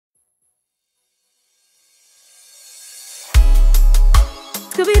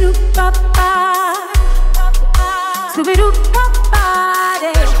Scooby-Doo-Papa, Scooby-Doo-Papa.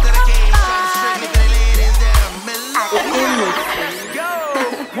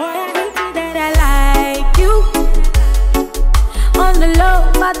 That I like you. On the low,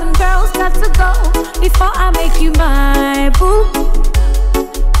 but them girls got to go before I make you my boo.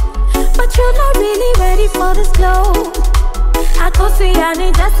 But you're not really ready for this glow. I go see I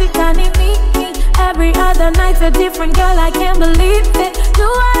need Jessica, need me. Every other night's a different girl, I can't believe it. Do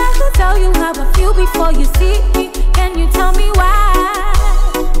I have to tell you how I feel before you see me? Can you tell me why?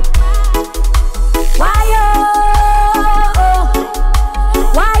 Why oh,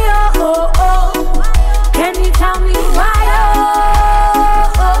 why oh, can you tell me why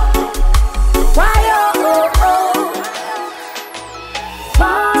oh, why oh,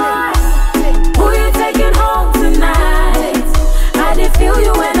 why? Who you taking home tonight? I did feel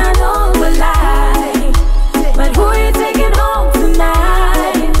you when I know a lie. But who you taking home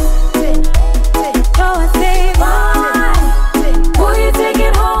tonight? So I say why? Who you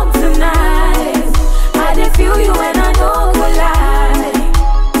taking home tonight? I did feel you when I know a lie.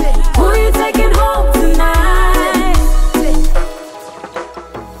 Who you taking home tonight?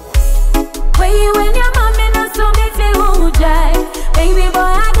 Where you and your mommy not so me say who jai. Baby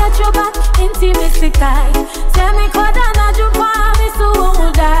boy I got your back, intimacy guy. Tell me what I not you promise who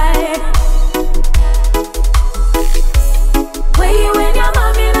die. Where you and your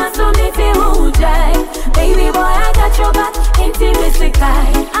mommy not so me say who jai. Baby boy I got your back, intimacy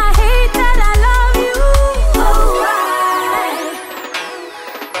guy. I hate that I love you. Oh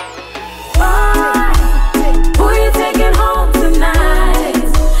why? Who you taking home tonight?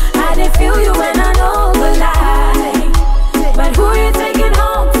 I did feel you when I know the lie. But who you taking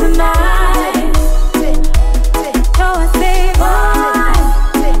home tonight? So I say why?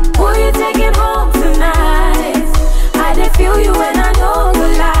 Who you taking home tonight? I did feel you when I know the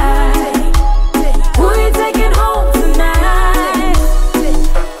lie. Who you taking home tonight?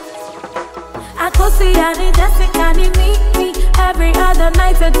 I could see I need Jessica, need me. Every other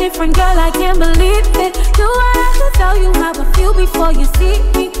night's a different girl, I can't believe it. Do I have to tell you how I feel before you see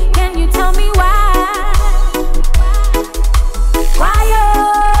me? Can you tell me why? Why oh,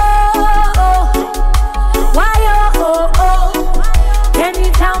 why oh, can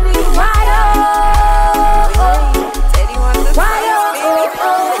you tell me why?